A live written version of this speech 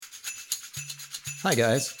Hi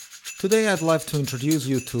guys, today I'd like to introduce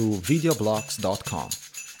you to videoblocks.com,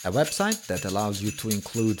 a website that allows you to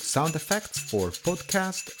include sound effects for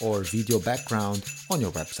podcast or video background on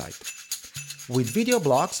your website. With video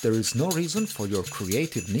blocks, there is no reason for your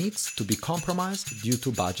creative needs to be compromised due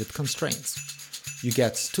to budget constraints. You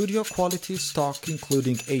get studio quality stock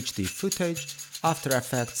including HD footage, After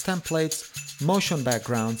Effects templates, motion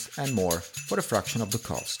backgrounds, and more for a fraction of the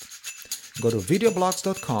cost. Go to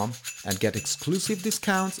videoblocks.com and get exclusive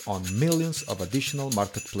discounts on millions of additional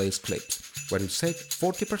marketplace clips, where you save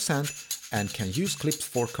 40% and can use clips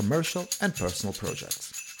for commercial and personal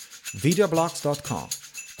projects. Videoblocks.com.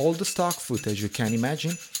 All the stock footage you can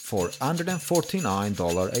imagine for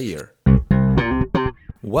 $149 a year.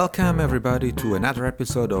 Welcome everybody to another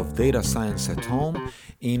episode of Data Science at Home.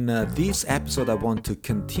 In this episode I want to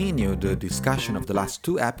continue the discussion of the last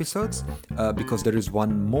two episodes because there is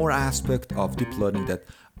one more aspect of deep learning that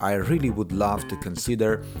I really would love to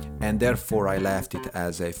consider, and therefore I left it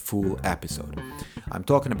as a full episode. I'm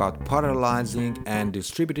talking about parallelizing and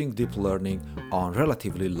distributing deep learning on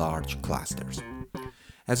relatively large clusters.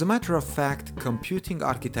 As a matter of fact, computing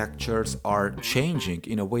architectures are changing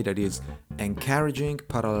in a way that is encouraging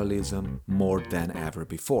parallelism more than ever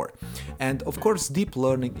before. And of course, deep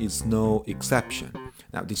learning is no exception.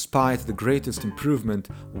 Now, despite the greatest improvement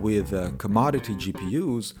with commodity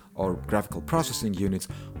GPUs or graphical processing units,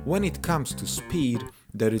 when it comes to speed,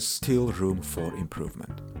 there is still room for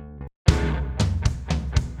improvement.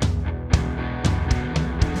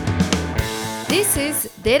 This is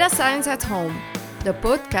Data Science at Home, the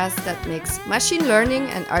podcast that makes machine learning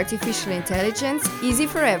and artificial intelligence easy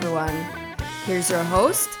for everyone. Here's your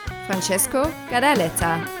host, Francesco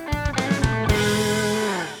Gadaletta.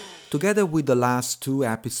 Together with the last two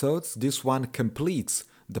episodes, this one completes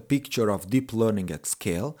the picture of deep learning at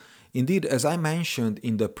scale. Indeed, as I mentioned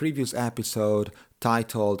in the previous episode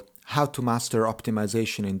titled How to Master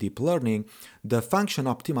Optimization in Deep Learning, the function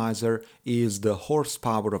optimizer is the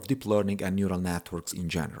horsepower of deep learning and neural networks in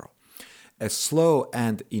general. A slow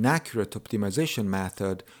and inaccurate optimization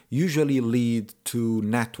method usually leads to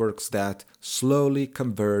networks that slowly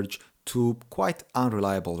converge to quite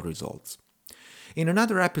unreliable results. In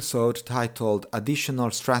another episode titled Additional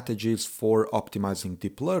Strategies for Optimizing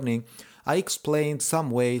Deep Learning, I explained some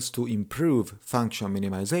ways to improve function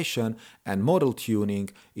minimization and model tuning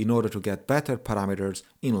in order to get better parameters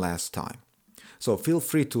in less time. So feel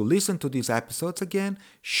free to listen to these episodes again,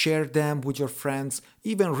 share them with your friends,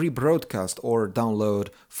 even rebroadcast or download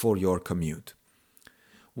for your commute.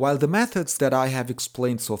 While the methods that I have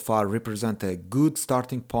explained so far represent a good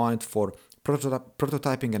starting point for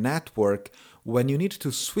prototyping a network, when you need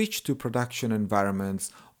to switch to production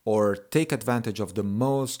environments or take advantage of the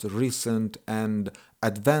most recent and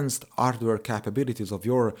advanced hardware capabilities of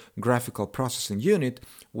your graphical processing unit,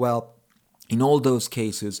 well, in all those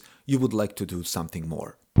cases, you would like to do something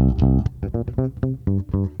more.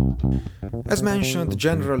 As mentioned,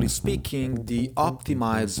 generally speaking, the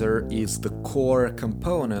optimizer is the core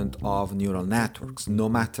component of neural networks, no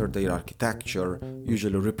matter their architecture,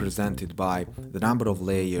 usually represented by the number of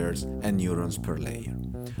layers and neurons per layer.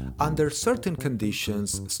 Under certain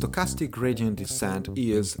conditions, stochastic gradient descent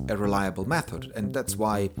is a reliable method, and that's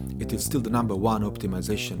why it is still the number one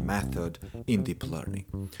optimization method in deep learning.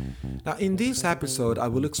 Now, in this episode, I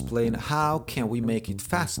will explain how can we make it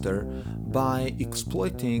faster by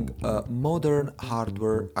exploiting modern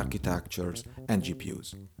hardware architectures and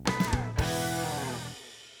GPUs.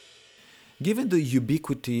 Given the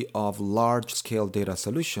ubiquity of large-scale data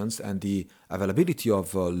solutions and the availability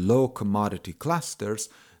of low-commodity clusters,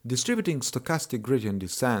 distributing stochastic gradient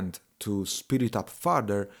descent to speed it up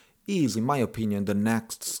further is, in my opinion, the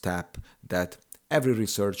next step that every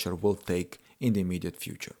researcher will take in the immediate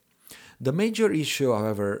future. The major issue,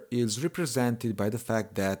 however, is represented by the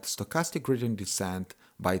fact that stochastic gradient descent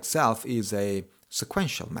by itself is a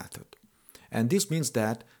sequential method. And this means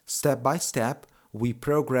that, step by step, we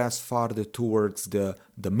progress farther towards the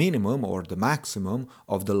minimum or the maximum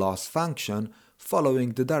of the loss function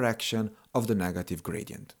following the direction of the negative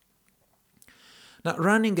gradient. Now,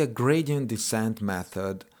 running a gradient descent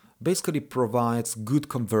method basically provides good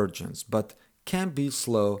convergence, but can be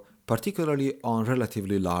slow, particularly on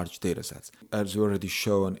relatively large datasets, as already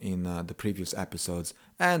shown in the previous episodes,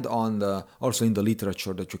 and also in the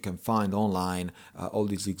literature that you can find online, all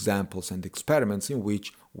these examples and experiments in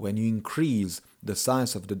which, when you increase the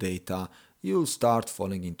size of the data, you'll start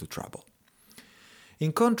falling into trouble.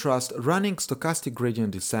 In contrast, running stochastic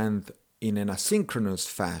gradient descent in an asynchronous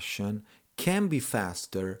fashion can be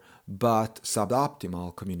faster, but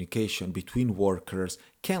suboptimal communication between workers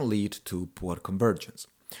can lead to poor convergence.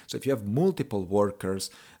 So if you have multiple workers,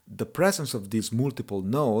 the presence of these multiple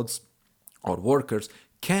nodes or workers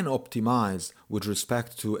can optimize with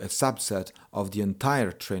respect to a subset of the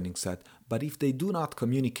entire training set, but if they do not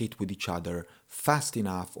communicate with each other fast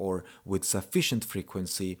enough or with sufficient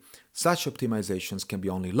frequency, such optimizations can be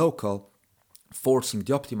only local, forcing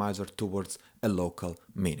the optimizer towards a local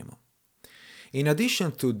minimum. In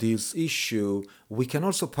addition to this issue, we can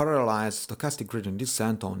also parallelize stochastic gradient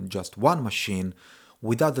descent on just one machine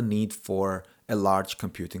without the need for a large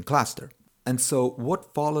computing cluster. And so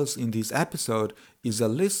what follows in this episode is a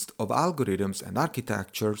list of algorithms and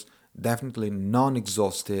architectures, definitely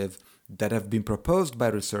non-exhaustive, that have been proposed by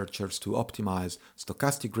researchers to optimize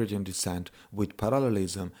stochastic gradient descent with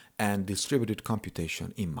parallelism and distributed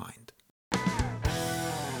computation in mind.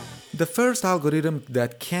 The first algorithm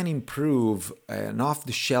that can improve an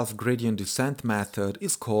off-the-shelf gradient descent method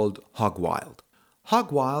is called HogWild.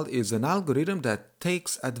 HogWild is an algorithm that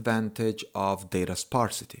takes advantage of data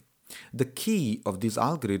sparsity. The key of this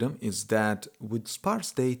algorithm is that with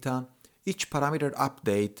sparse data, each parameter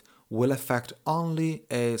update will affect only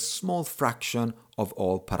a small fraction of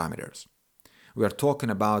all parameters. We are talking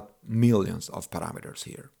about millions of parameters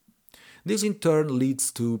here. This in turn leads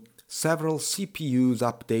to several CPUs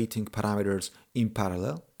updating parameters in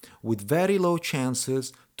parallel with very low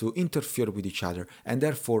chances to interfere with each other and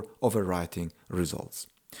therefore overwriting results.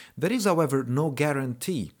 There is, however, no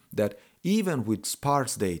guarantee that even with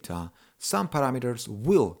sparse data, some parameters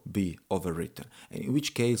will be overwritten, in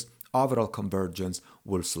which case overall convergence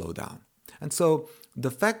will slow down. And so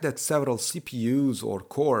the fact that several CPUs or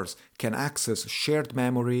cores can access shared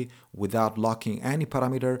memory without locking any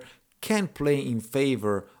parameter can play in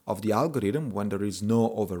favor of the algorithm when there is no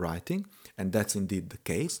overwriting, and that's indeed the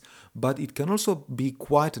case, but it can also be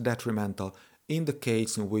quite detrimental in the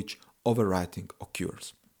case in which overwriting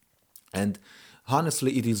occurs. And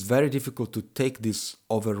honestly, it is very difficult to take this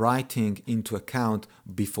overwriting into account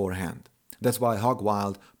beforehand. That's why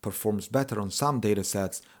HogWild performs better on some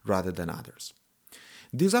datasets rather than others.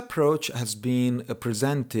 This approach has been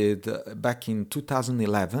presented back in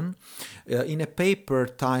 2011 in a paper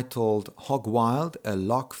titled HogWild, a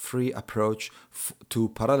lock-free approach to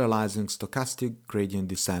parallelizing stochastic gradient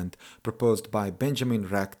descent, proposed by Benjamin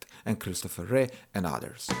Recht and Christopher Wray and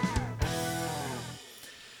others.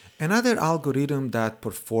 Another algorithm that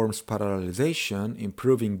performs parallelization,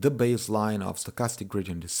 improving the baseline of stochastic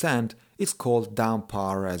gradient descent, is called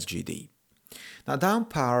downpower SGD. Now,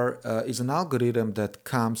 downpower is an algorithm that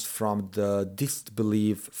comes from the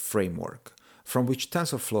dist-believe framework, from which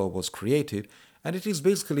TensorFlow was created, and it is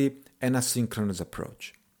basically an asynchronous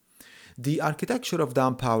approach. The architecture of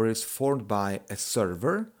downpower is formed by a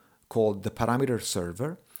server called the parameter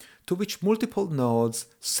server, to which multiple nodes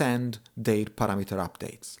send their parameter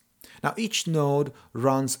updates. Now, each node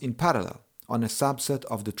runs in parallel on a subset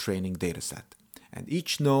of the training dataset, and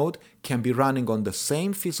each node can be running on the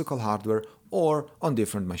same physical hardware or on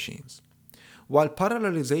different machines. While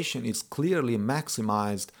parallelization is clearly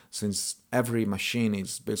maximized since every machine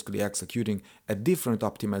is basically executing a different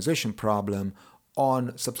optimization problem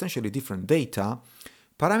on substantially different data,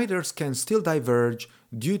 parameters can still diverge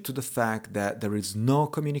due to the fact that there is no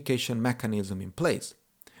communication mechanism in place,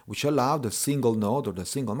 which allow the single node or the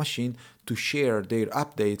single machine to share their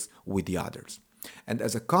updates with the others. And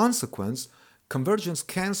as a consequence, convergence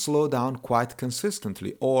can slow down quite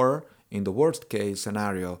consistently, or in the worst case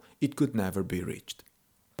scenario, it could never be reached.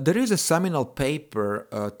 There is a seminal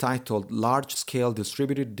paper titled Large-Scale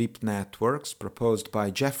Distributed Deep Networks, proposed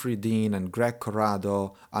by Jeffrey Dean and Greg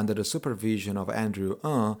Corrado under the supervision of Andrew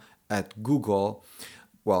Ng at Google.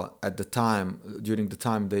 Well, during the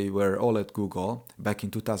time they were all at Google, back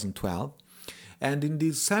in 2012. And in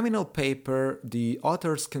this seminal paper, the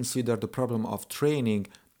authors consider the problem of training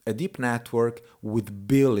a deep network with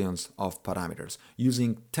billions of parameters,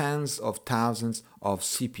 using tens of thousands of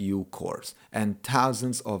CPU cores and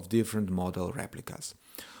thousands of different model replicas.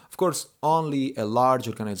 Of course, only a large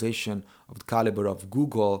organization of the caliber of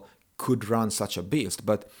Google could run such a beast,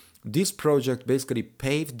 but this project basically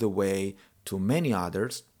paved the way to many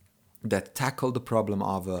others that tackle the problem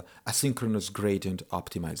of asynchronous gradient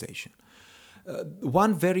optimization.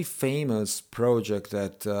 One very famous project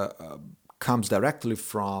that comes directly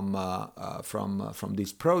from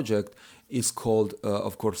this project is called,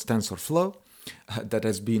 of course, TensorFlow, that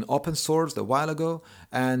has been open sourced a while ago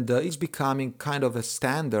and is becoming kind of a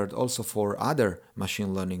standard also for other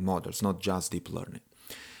machine learning models, not just deep learning.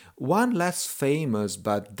 One less famous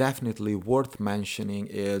but definitely worth mentioning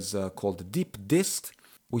is called DeepDist,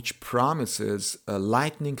 which promises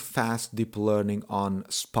lightning-fast deep learning on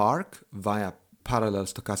Spark via parallel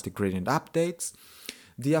stochastic gradient updates.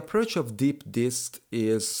 The approach of deep dist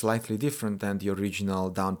is slightly different than the original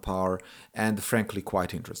downpower and frankly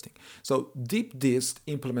quite interesting. So deep dist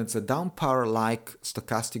implements a downpower-like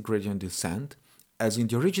stochastic gradient descent. As in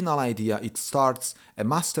the original idea, it starts a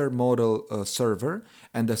master model server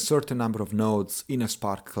and a certain number of nodes in a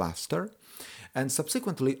Spark cluster. And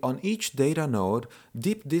subsequently, on each data node,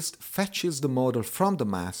 deep dist fetches the model from the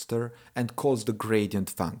master and calls the gradient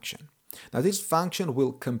function. Now, this function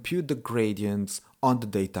will compute the gradients on the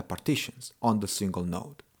data partitions on the single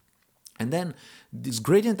node. And then these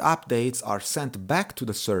gradient updates are sent back to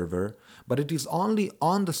the server, but it is only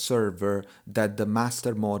on the server that the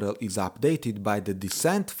master model is updated by the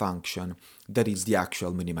descent function that is the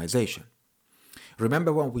actual minimization.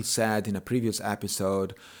 Remember when we said in a previous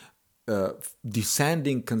episode,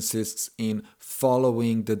 descending consists in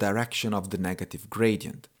following the direction of the negative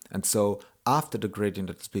gradient. And so after the gradient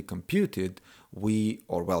has been computed, the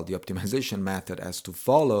optimization method has to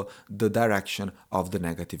follow the direction of the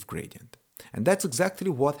negative gradient. And that's exactly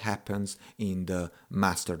what happens in the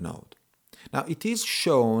master node. Now, it is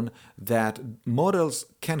shown that models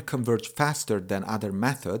can converge faster than other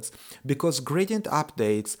methods because gradient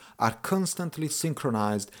updates are constantly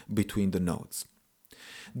synchronized between the nodes.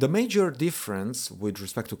 The major difference with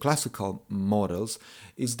respect to classical models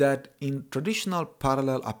is that in traditional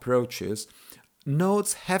parallel approaches,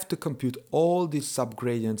 nodes have to compute all these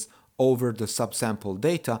subgradients over the subsample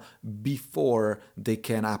data before they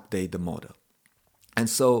can update the model. And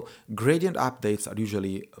so gradient updates are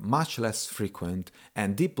usually much less frequent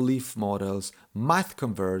and deep leaf models might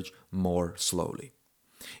converge more slowly.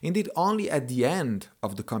 Indeed, only at the end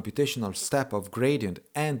of the computational step of gradient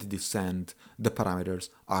and descent, the parameters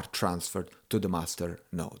are transferred to the master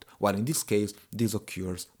node, while in this case, this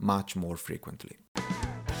occurs much more frequently.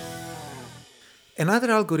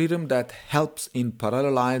 Another algorithm that helps in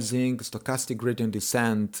parallelizing stochastic gradient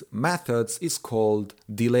descent methods is called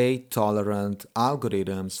delay-tolerant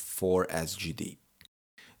algorithms for SGD.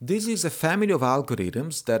 This is a family of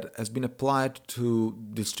algorithms that has been applied to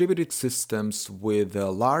distributed systems with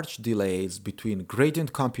large delays between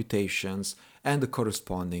gradient computations and the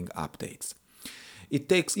corresponding updates. It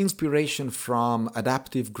takes inspiration from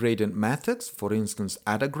adaptive gradient methods, for instance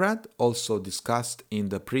AdaGrad, also discussed in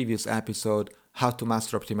the previous episode, How to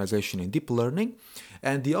Master Optimization in Deep Learning,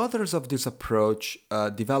 and the authors of this approach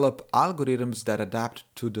develop algorithms that adapt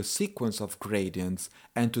to the sequence of gradients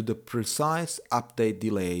and to the precise update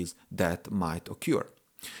delays that might occur.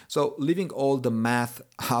 So, leaving all the math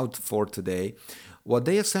out for today, what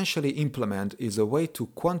they essentially implement is a way to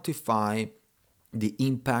quantify the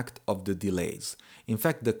impact of the delays. In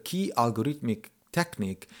fact, the key algorithmic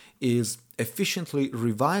technique is efficiently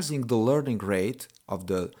revising the learning rate of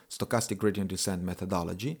the stochastic gradient descent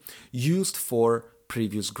methodology used for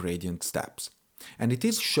previous gradient steps. And it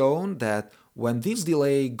is shown that when this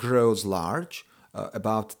delay grows large,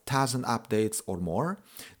 about 1,000 updates or more,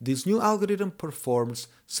 this new algorithm performs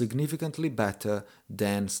significantly better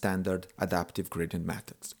than standard adaptive gradient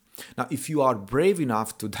methods. Now, if you are brave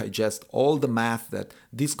enough to digest all the math that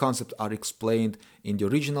these concepts are explained in the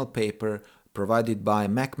original paper provided by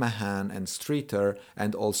McMahon and Streeter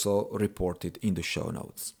and also reported in the show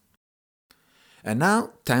notes. And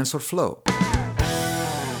now, TensorFlow.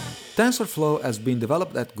 TensorFlow has been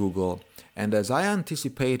developed at Google, and as I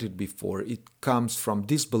anticipated before, it comes from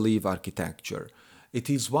Disbelief architecture. It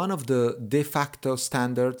is one of the de facto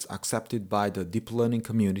standards accepted by the deep learning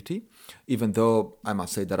community, even though I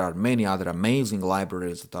must say there are many other amazing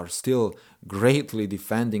libraries that are still greatly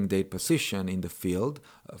defending their position in the field.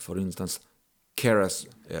 For instance, Keras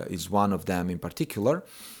is one of them in particular.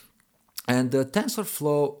 And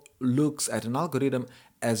TensorFlow looks at an algorithm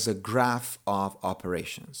as a graph of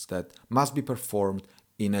operations that must be performed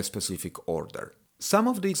in a specific order. Some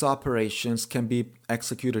of these operations can be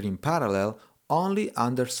executed in parallel only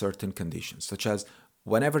under certain conditions, such as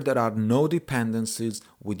whenever there are no dependencies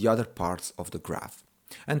with the other parts of the graph.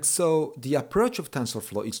 And so the approach of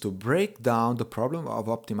TensorFlow is to break down the problem of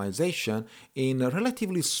optimization in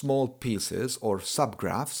relatively small pieces or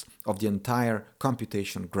subgraphs of the entire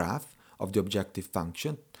computation graph of the objective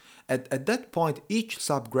function. At that point, each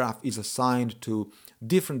subgraph is assigned to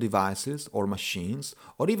different devices or machines,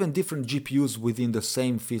 or even different GPUs within the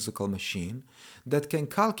same physical machine, that can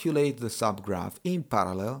calculate the subgraph in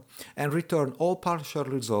parallel and return all partial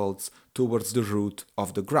results towards the root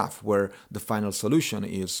of the graph, where the final solution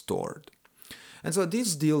is stored. And so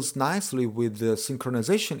this deals nicely with the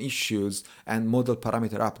synchronization issues and model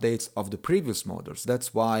parameter updates of the previous models.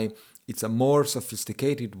 That's why it's a more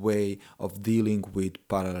sophisticated way of dealing with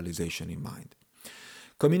parallelization in mind.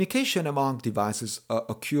 Communication among devices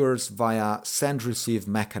occurs via send-receive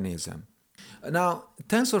mechanism. Now,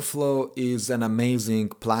 TensorFlow is an amazing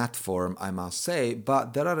platform, I must say,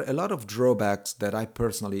 but there are a lot of drawbacks that I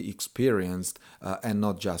personally experienced, and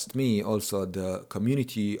not just me, also the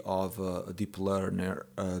community of deep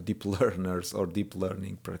learners or deep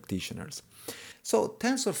learning practitioners. So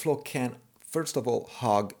TensorFlow can, first of all,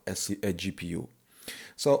 hog a GPU.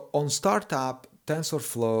 So on startup,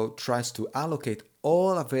 TensorFlow tries to allocate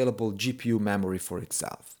all available GPU memory for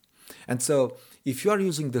itself. And so if you are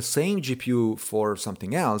using the same GPU for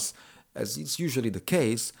something else, as is usually the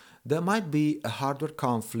case, there might be a hardware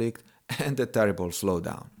conflict and a terrible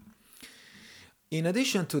slowdown. In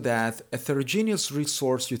addition to that, heterogeneous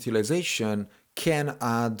resource utilization can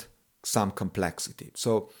add some complexity.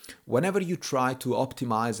 So whenever you try to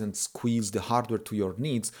optimize and squeeze the hardware to your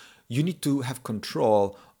needs, you need to have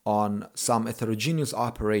control on some heterogeneous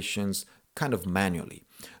operations kind of manually.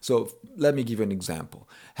 So let me give you an example.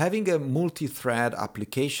 Having a multi-thread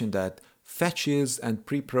application that fetches and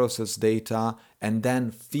pre-processes data and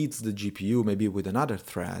then feeds the GPU maybe with another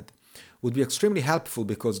thread would be extremely helpful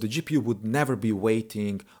because the GPU would never be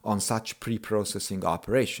waiting on such pre-processing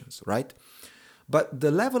operations, right? But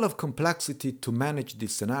the level of complexity to manage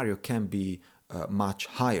this scenario can be much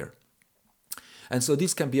higher. And so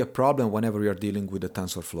this can be a problem whenever we are dealing with a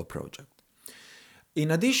TensorFlow project. In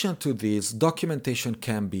addition to this, documentation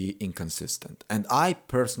can be inconsistent. And I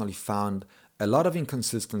personally found a lot of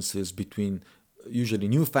inconsistencies between usually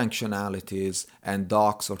new functionalities and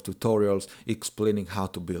docs or tutorials explaining how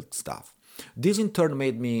to build stuff. This in turn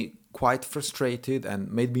made me quite frustrated and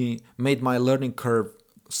made my learning curve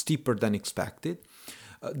steeper than expected.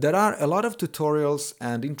 There are a lot of tutorials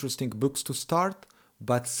and interesting books to start,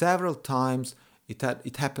 but several times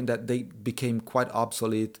it happened that they became quite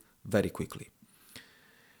obsolete very quickly.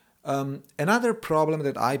 Another problem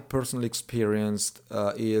that I personally experienced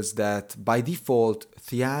is that by default,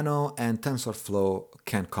 Theano and TensorFlow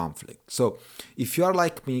can conflict. So if you are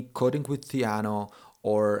like me coding with Theano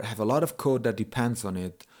or have a lot of code that depends on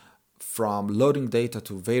it, from loading data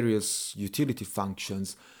to various utility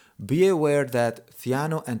functions, be aware that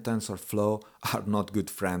Theano and TensorFlow are not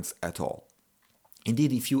good friends at all.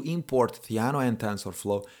 Indeed, if you import Theano and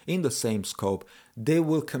TensorFlow in the same scope, they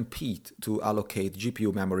will compete to allocate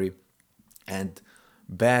GPU memory, and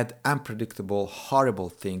bad, unpredictable, horrible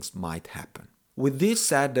things might happen. With this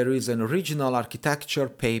said, there is an original architecture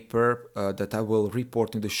paper that I will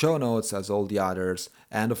report in the show notes as all the others,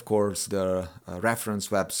 and of course the reference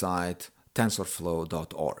website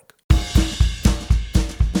tensorflow.org.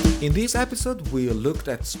 In this episode, we looked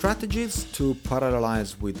at strategies to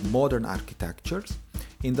parallelize with modern architectures.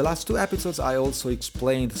 In the last two episodes, I also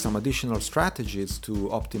explained some additional strategies to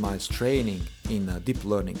optimize training in deep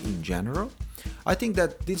learning in general. I think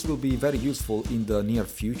that this will be very useful in the near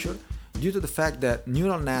future due to the fact that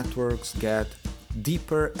neural networks get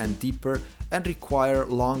deeper and deeper and require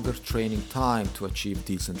longer training time to achieve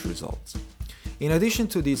decent results. In addition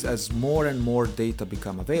to this, as more and more data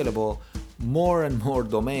become available, more and more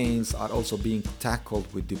domains are also being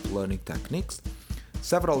tackled with deep learning techniques.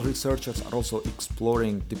 Several researchers are also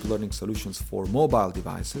exploring deep learning solutions for mobile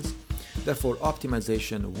devices. Therefore,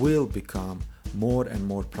 optimization will become more and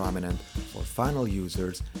more prominent for final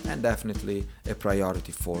users and definitely a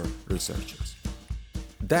priority for researchers.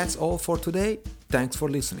 That's all for today. Thanks for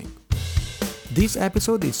listening. This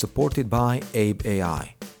episode is supported by Abe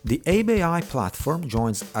AI. The Abe AI platform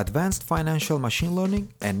joins advanced financial machine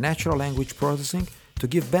learning and natural language processing to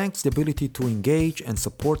give banks the ability to engage and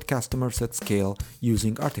support customers at scale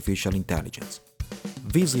using artificial intelligence.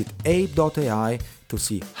 Visit abe.ai to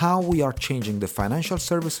see how we are changing the financial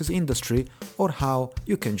services industry or how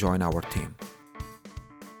you can join our team.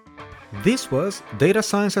 This was Data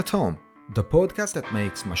Science at Home, the podcast that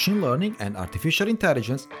makes machine learning and artificial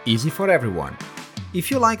intelligence easy for everyone. If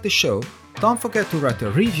you like the show, don't forget to write a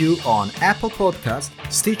review on Apple Podcast,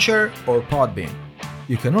 Stitcher, or Podbean.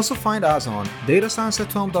 You can also find us on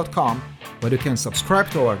datascienceathome.com, where you can subscribe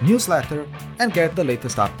to our newsletter and get the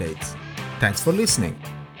latest updates. Thanks for listening.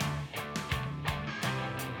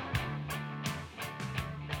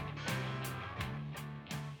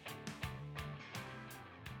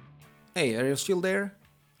 Hey, are you still there?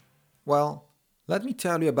 Well, let me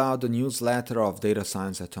tell you about the newsletter of Data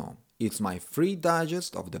Science at Home. It's my free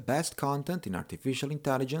digest of the best content in artificial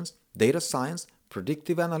intelligence, data science,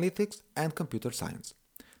 predictive analytics, and computer science.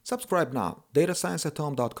 Subscribe now,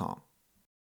 datascienceathome.com.